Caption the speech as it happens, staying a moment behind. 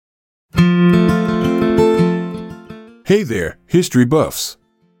Hey there, history buffs.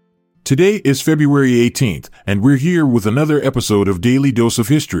 Today is February 18th, and we're here with another episode of Daily Dose of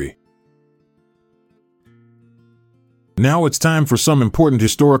History. Now it's time for some important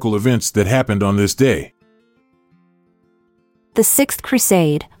historical events that happened on this day. The Sixth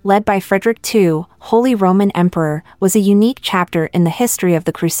Crusade, led by Frederick II, Holy Roman Emperor, was a unique chapter in the history of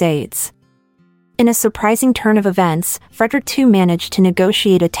the Crusades. In a surprising turn of events, Frederick II managed to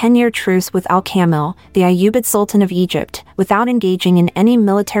negotiate a 10-year truce with Al-Kamil, the Ayyubid Sultan of Egypt, without engaging in any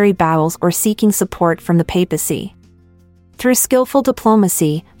military battles or seeking support from the papacy. Through skillful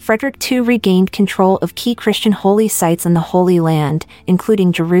diplomacy, Frederick II regained control of key Christian holy sites in the Holy Land,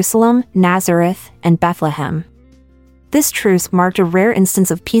 including Jerusalem, Nazareth, and Bethlehem. This truce marked a rare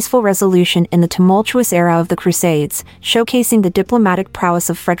instance of peaceful resolution in the tumultuous era of the Crusades, showcasing the diplomatic prowess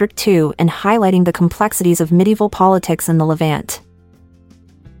of Frederick II and highlighting the complexities of medieval politics in the Levant.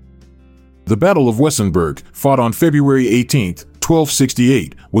 The Battle of Weissenberg, fought on February 18,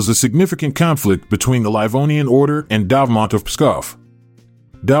 1268, was a significant conflict between the Livonian Order and Davmont of Pskov.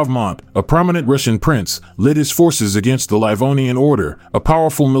 Davmont, a prominent Russian prince, led his forces against the Livonian Order, a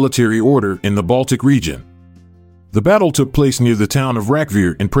powerful military order in the Baltic region. The battle took place near the town of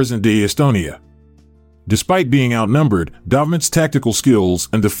Rakvere in present-day Estonia. Despite being outnumbered, Davmont's tactical skills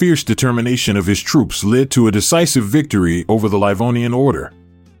and the fierce determination of his troops led to a decisive victory over the Livonian Order.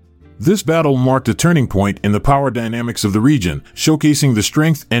 This battle marked a turning point in the power dynamics of the region, showcasing the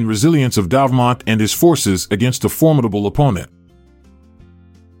strength and resilience of Davmont and his forces against a formidable opponent.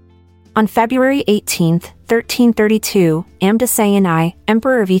 On February 18, 1332, Amdassayan I,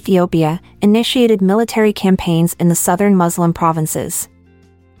 Emperor of Ethiopia, initiated military campaigns in the southern Muslim provinces.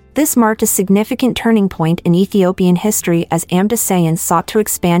 This marked a significant turning point in Ethiopian history as Amdassayan sought to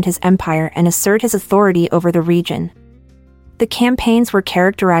expand his empire and assert his authority over the region. The campaigns were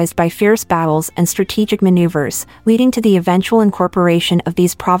characterized by fierce battles and strategic maneuvers, leading to the eventual incorporation of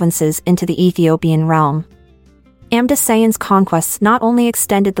these provinces into the Ethiopian realm. Amdassayan's conquests not only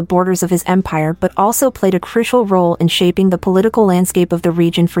extended the borders of his empire but also played a crucial role in shaping the political landscape of the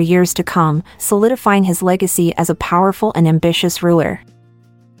region for years to come, solidifying his legacy as a powerful and ambitious ruler.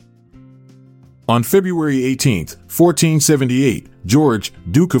 On February 18, 1478, George,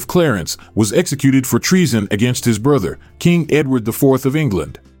 Duke of Clarence, was executed for treason against his brother, King Edward IV of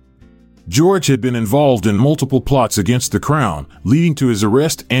England. George had been involved in multiple plots against the crown, leading to his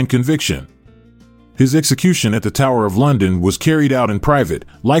arrest and conviction. His execution at the Tower of London was carried out in private,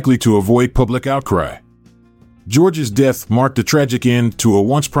 likely to avoid public outcry. George's death marked a tragic end to a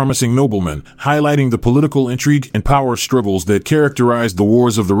once promising nobleman, highlighting the political intrigue and power struggles that characterized the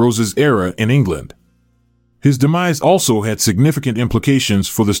Wars of the Roses era in England. His demise also had significant implications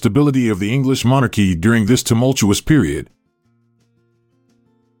for the stability of the English monarchy during this tumultuous period.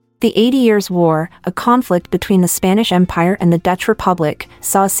 The 80 Years' War, a conflict between the Spanish Empire and the Dutch Republic,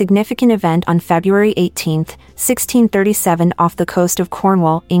 saw a significant event on February 18, 1637 off the coast of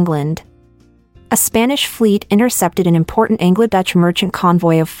Cornwall, England. A Spanish fleet intercepted an important Anglo-Dutch merchant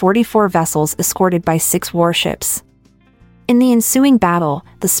convoy of 44 vessels escorted by 6 warships. In the ensuing battle,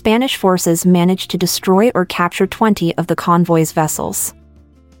 the Spanish forces managed to destroy or capture 20 of the convoy's vessels.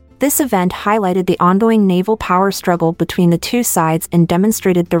 This event highlighted the ongoing naval power struggle between the two sides and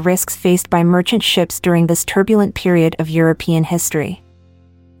demonstrated the risks faced by merchant ships during this turbulent period of European history.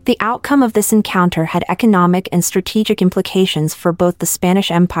 The outcome of this encounter had economic and strategic implications for both the Spanish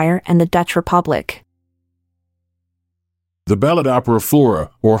Empire and the Dutch Republic. The ballad opera Flora,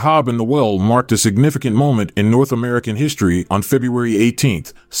 or Hob in the Well, marked a significant moment in North American history on February 18,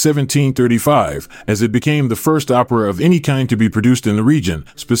 1735, as it became the first opera of any kind to be produced in the region,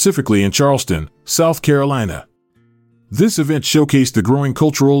 specifically in Charleston, South Carolina. This event showcased the growing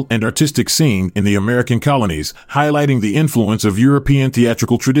cultural and artistic scene in the American colonies, highlighting the influence of European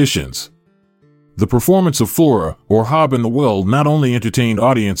theatrical traditions. The performance of Flora, or Hob in the Well, not only entertained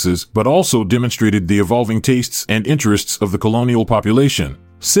audiences but also demonstrated the evolving tastes and interests of the colonial population,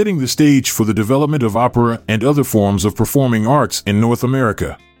 setting the stage for the development of opera and other forms of performing arts in North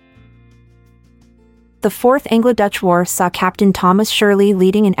America. The Fourth Anglo-Dutch War saw Captain Thomas Shirley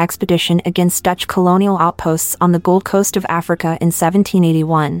leading an expedition against Dutch colonial outposts on the Gold Coast of Africa in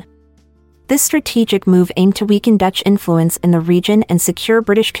 1781. This strategic move aimed to weaken Dutch influence in the region and secure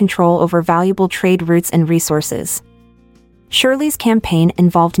British control over valuable trade routes and resources. Shirley's campaign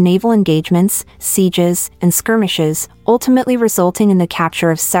involved naval engagements, sieges, and skirmishes, ultimately resulting in the capture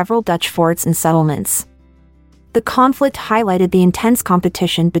of several Dutch forts and settlements. The conflict highlighted the intense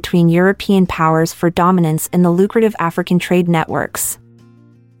competition between European powers for dominance in the lucrative African trade networks.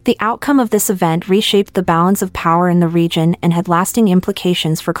 The outcome of this event reshaped the balance of power in the region and had lasting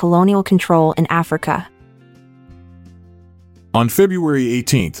implications for colonial control in Africa. On February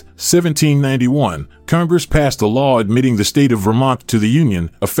 18, 1791, Congress passed a law admitting the state of Vermont to the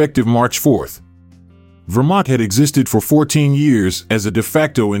Union, effective March 4. Vermont had existed for 14 years as a de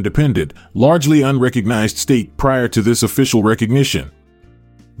facto independent, largely unrecognized state prior to this official recognition.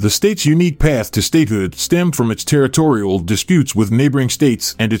 The state's unique path to statehood stemmed from its territorial disputes with neighboring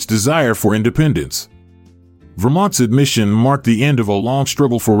states and its desire for independence. Vermont's admission marked the end of a long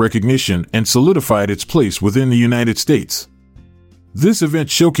struggle for recognition and solidified its place within the United States. This event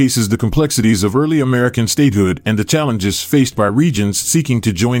showcases the complexities of early American statehood and the challenges faced by regions seeking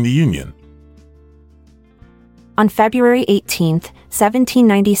to join the Union. On February 18,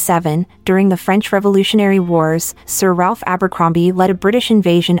 1797, during the French Revolutionary Wars, Sir Ralph Abercrombie led a British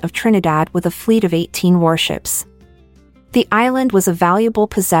invasion of Trinidad with a fleet of 18 warships. The island was a valuable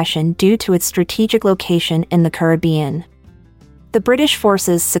possession due to its strategic location in the Caribbean. The British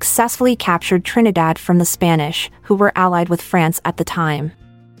forces successfully captured Trinidad from the Spanish, who were allied with France at the time.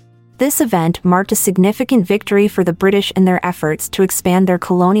 This event marked a significant victory for the British in their efforts to expand their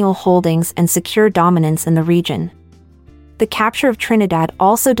colonial holdings and secure dominance in the region. The capture of Trinidad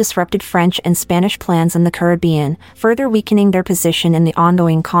also disrupted French and Spanish plans in the Caribbean, further weakening their position in the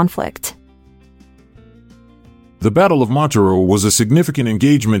ongoing conflict. The Battle of Montereau was a significant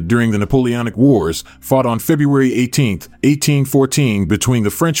engagement during the Napoleonic Wars, fought on February 18, 1814, between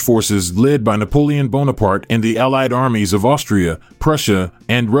the French forces led by Napoleon Bonaparte and the Allied armies of Austria, Prussia,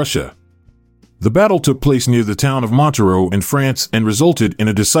 and Russia. The battle took place near the town of Montereau in France and resulted in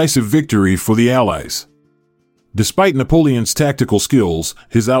a decisive victory for the Allies. Despite Napoleon's tactical skills,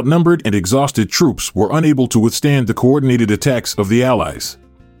 his outnumbered and exhausted troops were unable to withstand the coordinated attacks of the Allies.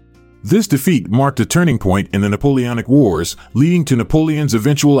 This defeat marked a turning point in the Napoleonic Wars, leading to Napoleon's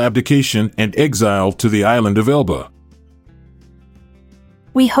eventual abdication and exile to the island of Elba.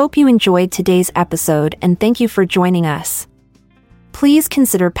 We hope you enjoyed today's episode and thank you for joining us. Please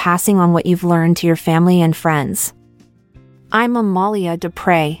consider passing on what you've learned to your family and friends. I'm Amalia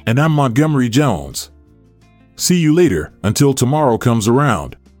Dupre. And I'm Montgomery Jones. See you later, until tomorrow comes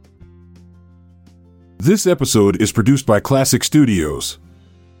around. This episode is produced by Classic Studios.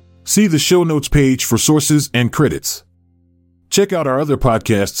 See the show notes page for sources and credits. Check out our other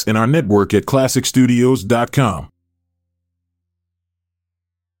podcasts in our network at classicstudios.com.